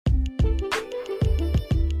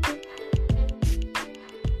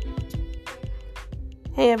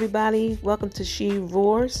Hey everybody, welcome to She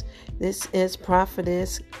Roars. This is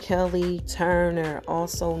Prophetess Kelly Turner,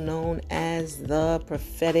 also known as the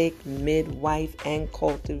prophetic midwife and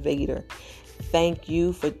cultivator. Thank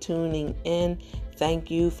you for tuning in.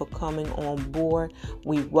 Thank you for coming on board.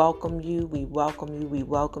 We welcome you. We welcome you. We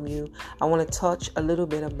welcome you. I want to touch a little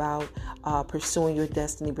bit about pursuing your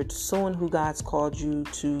destiny, pursuing who God's called you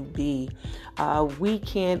to be. We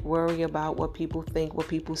can't worry about what people think, what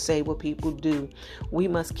people say, what people do. We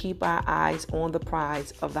must keep our eyes on the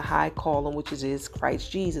prize of the high calling, which is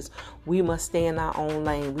Christ Jesus. We must stay in our own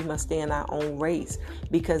lane. We must stay in our own race,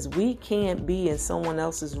 because we can't be in someone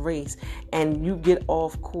else's race and you get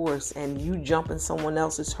off course and you jump in someone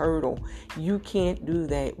else's hurdle. You can't do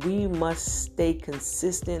that. We must stay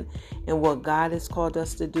consistent in what God has called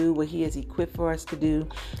us to do, what He has equipped for us to do.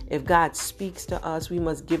 If God speaks to us, we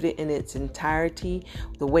must give it in its entirety,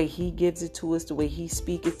 the way He gives it to us, the way He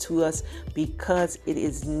speaks it to us, because it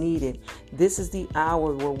is needed. This is the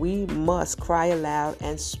hour where we must cry aloud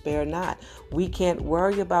and spare not. We can't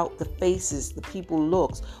worry about the faces, the people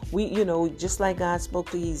looks. Just like God spoke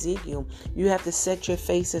to Ezekiel, you have to set your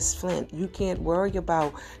face as flint. You can't worry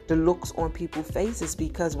about the looks on people's faces,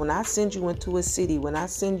 because when I send you into a city, when I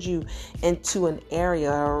send you into an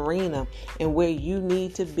area, an arena, and where you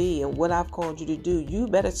need to be and what I've called you to do, you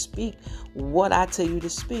better speak what I tell you to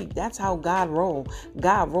speak. That's how God roll.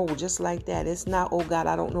 God roll just like that. It's not, oh God,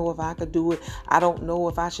 I don't know if I could do it. I don't know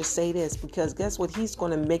if I should say this, because guess what? He's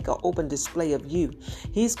going to make an open display of you.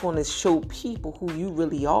 He's going to show people who you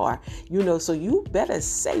really are, so you better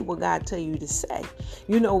say what God tell you to say.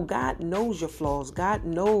 God knows your flaws. God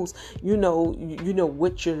knows,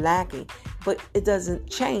 what you're lacking, but it doesn't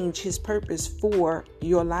change His purpose for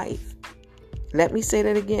your life. Let me say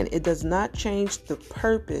that again. It does not change the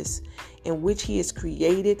purpose in which He has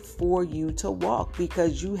created for you to walk,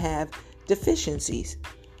 because you have deficiencies.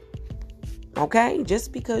 Okay?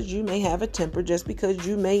 Just because you may have a temper, just because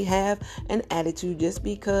you may have an attitude, just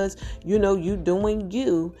because, you doing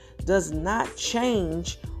you, does not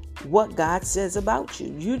change what God says about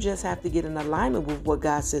you. You just have to get in alignment with what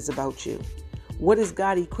God says about you. What is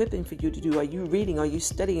God equipping for you to do? Are you reading? Are you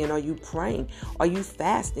studying? Are you praying? Are you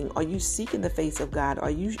fasting? Are you seeking the face of God? Are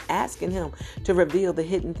you asking Him to reveal the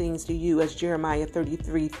hidden things to you, as Jeremiah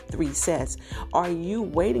 33:3 says? Are you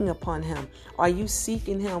waiting upon Him? Are you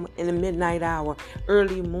seeking Him in the midnight hour,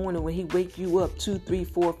 early morning, when He wake you up 2, 3,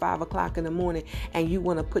 4, 5 o'clock in the morning, and you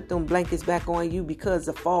want to put them blankets back on you because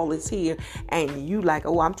the fall is here, and you like,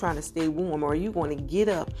 oh, I'm trying to stay warm? Or are you going to get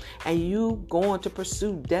up and you going to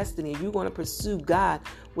pursue destiny? You're going to pursue God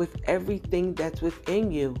with everything that's within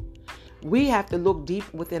you. We have to look deep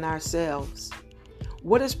within ourselves.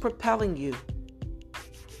 What is propelling you?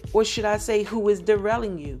 Or should I say, who is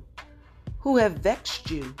derailing you? Who have vexed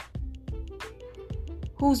you?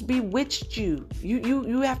 Who's bewitched you?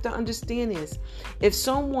 You have to understand this. If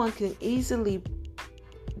someone can easily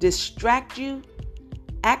distract you,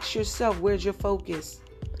 ask yourself, where's your focus?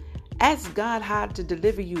 Ask God how to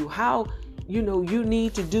deliver you, how you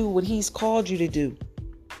need to do what He's called you to do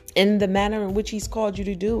in the manner in which He's called you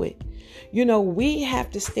to do it. We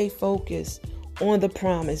have to stay focused on the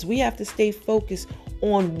promise. We have to stay focused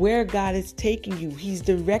on where God is taking you. He's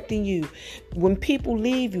directing you. When people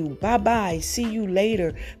leave you, bye-bye, see you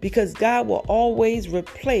later, because God will always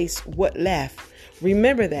replace what left.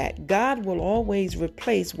 Remember that. God will always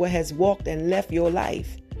replace what has walked and left your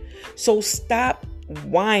life. So stop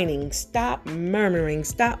whining, stop murmuring,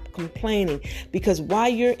 stop complaining, because while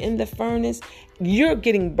you're in the furnace, you're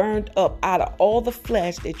getting burned up out of all the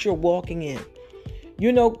flesh that you're walking in.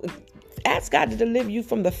 Ask God to deliver you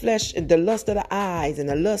from the flesh and the lust of the eyes and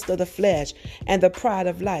the lust of the flesh and the pride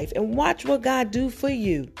of life, and watch what God do for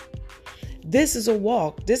you. This is a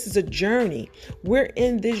walk. This is a journey. We're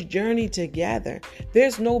in this journey together.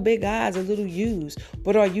 There's no big I's or little U's,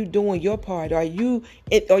 but are you doing your part? Are you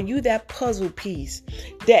that puzzle piece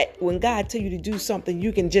that when God tell you to do something,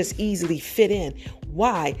 you can just easily fit in?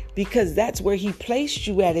 Why? Because that's where He placed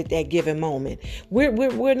you at that given moment.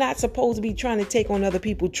 We're not supposed to be trying to take on other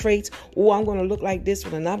people's traits. Oh, I'm going to look like this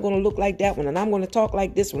one, and I'm going to look like that one, and I'm going to talk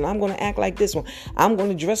like this one, I'm going to act like this one, I'm going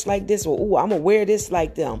to dress like this one. Oh, I'm going to wear this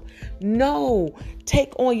like them. No,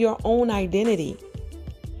 take on your own identity.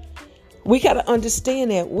 We got to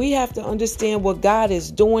understand that. We have to understand what God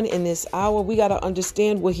is doing in this hour. We got to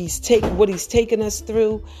understand what He's taking us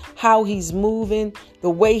through, how He's moving,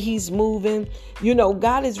 the way He's moving.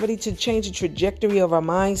 God is ready to change the trajectory of our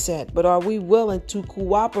mindset, but are we willing to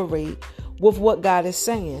cooperate with what God is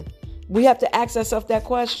saying? We have to ask ourselves that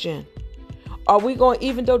question. Are we going,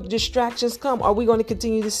 even though the distractions come, are we going to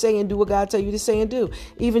continue to say and do what God tell you to say and do?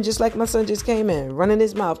 Even just like my son just came in, running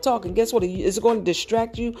his mouth, talking. Guess what? Is it going to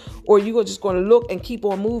distract you? Or are you just going to look and keep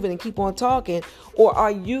on moving and keep on talking? Or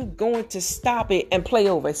are you going to stop it and play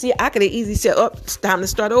over? See, I could have easily said, oh, it's time to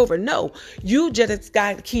start over. No, you just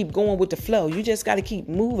got to keep going with the flow. You just got to keep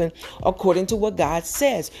moving according to what God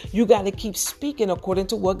says. You got to keep speaking according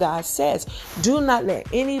to what God says. Do not let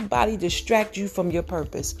anybody distract you from your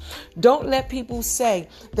purpose. Don't let people say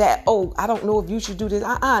that, oh, I don't know if you should do this.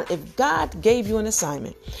 If God gave you an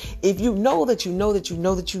assignment, if you know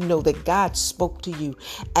that God spoke to you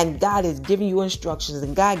and God is giving you instructions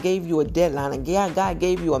and God gave you a deadline and God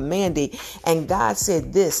gave you a mandate and God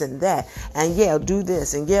said this and that and yeah, do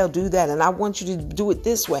this and yeah, do that. And I want you to do it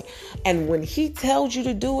this way. And when he tells you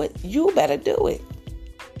to do it, you better do it.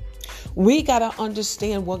 We got to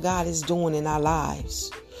understand what God is doing in our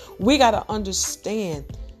lives. We got to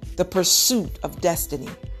understand the pursuit of destiny.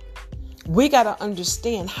 We got to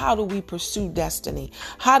understand, how do we pursue destiny?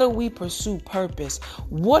 How do we pursue purpose?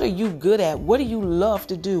 What are you good at? What do you love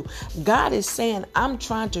to do? God is saying, I'm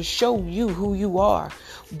trying to show you who you are.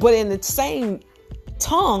 But in the same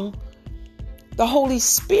tongue, the Holy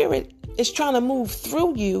Spirit is trying to move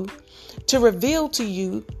through you to reveal to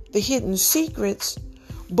you the hidden secrets.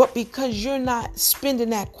 But because you're not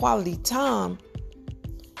spending that quality time,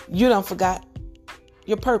 you done forgot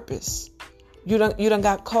your purpose. You done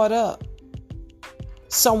got caught up.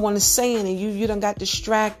 Someone is saying and you done got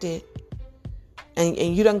distracted and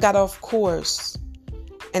you done got off course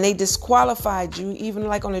and they disqualified you, even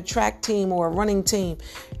like on a track team or a running team.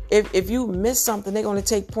 If you miss something, they're going to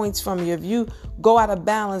take points from you. If you go out of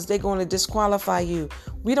balance, they're going to disqualify you.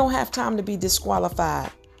 We don't have time to be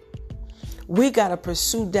disqualified. We got to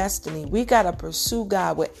pursue destiny. We got to pursue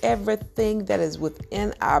God with everything that is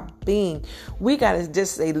within our being. We got to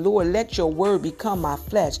just say, Lord, let your word become my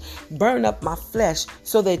flesh. Burn up my flesh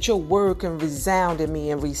so that your word can resound in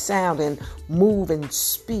me and resound and move and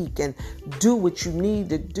speak and do what you need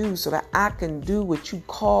to do so that I can do what you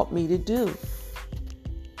called me to do.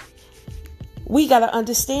 We got to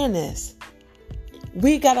understand this.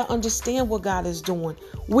 We got to understand what God is doing.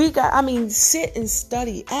 Sit and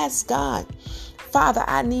study. Ask God, Father,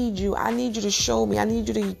 I need you. I need you to show me. I need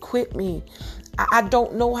you to equip me. I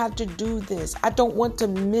don't know how to do this. I don't want to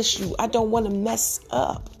miss you. I don't want to mess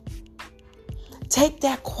up. Take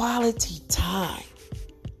that quality time.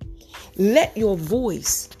 Let your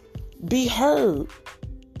voice be heard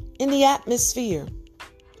in the atmosphere.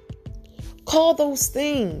 Call those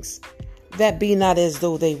things that be not as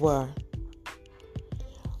though they were.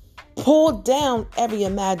 Pull down every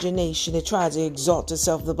imagination that tries to exalt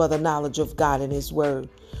itself above the knowledge of God and his word.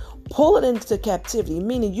 Pull it into captivity,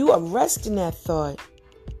 meaning you are arresting that thought.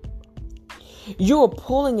 You're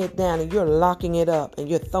pulling it down and you're locking it up and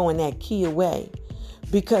you're throwing that key away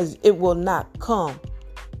because it will not come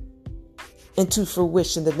into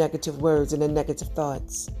fruition, the negative words and the negative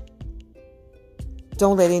thoughts.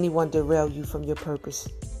 Don't let anyone derail you from your purpose.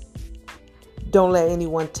 Don't let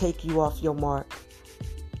anyone take you off your mark.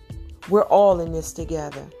 We're all in this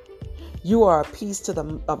together. You are a piece to the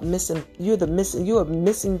missing. You're a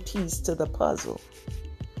missing piece to the puzzle.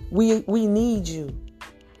 We need you.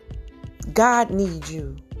 God needs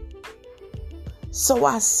you. So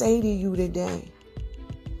I say to you today,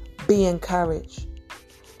 be encouraged.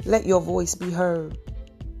 Let your voice be heard.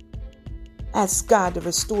 Ask God to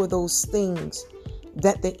restore those things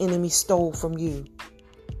that the enemy stole from you.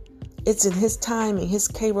 It's in his timing, his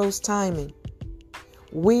Kairos timing.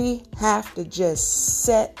 We have to just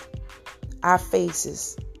set our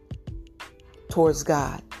faces towards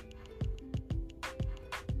God.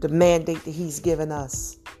 The mandate that he's given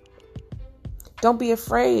us. Don't be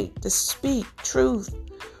afraid to speak truth.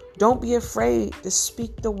 Don't be afraid to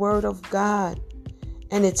speak the word of God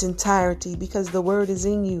in its entirety, because the word is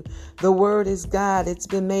in you. The word is God. It's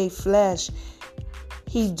been made flesh.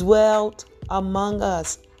 He dwelt among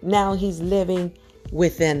us. Now he's living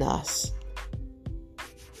within us.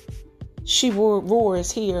 She Roar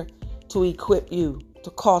is here to equip you, to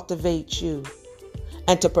cultivate you,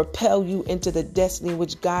 and to propel you into the destiny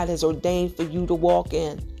which God has ordained for you to walk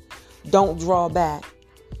in. Don't draw back,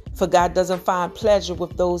 for God doesn't find pleasure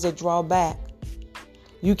with those that draw back.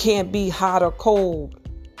 You can't be hot or cold.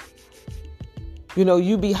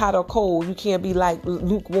 You be hot or cold. You can't be like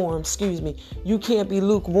lukewarm. You can't be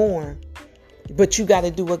lukewarm. But you got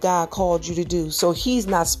to do what God called you to do. So he's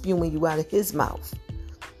not spewing you out of his mouth.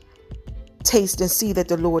 Taste and see that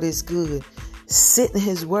the Lord is good. Sit in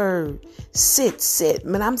his word. Sit.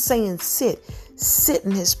 Man, I'm saying sit. Sit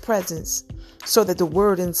in his presence so that the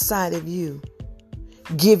word inside of you,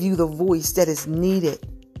 give you the voice that is needed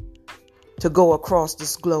to go across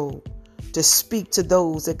this globe, to speak to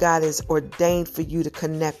those that God has ordained for you to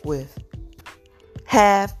connect with.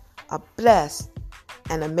 Have a blessed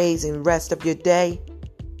and amazing rest of your day.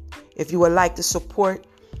 If you would like to support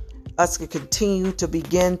us to continue to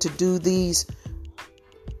begin to do these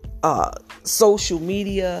social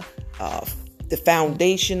media, the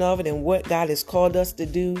foundation of it and what God has called us to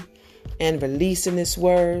do and releasing this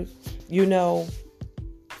word,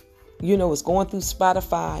 it's going through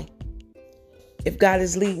Spotify. If God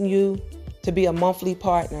is leading you to be a monthly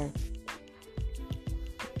partner,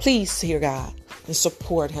 please hear God and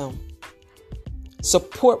support him.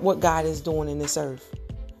 Support what God is doing in this earth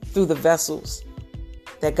through the vessels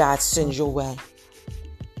that God sends your way.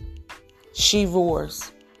 She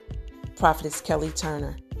Roars, Prophetess Kelly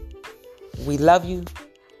Turner. We love you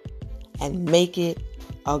and make it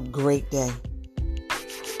a great day.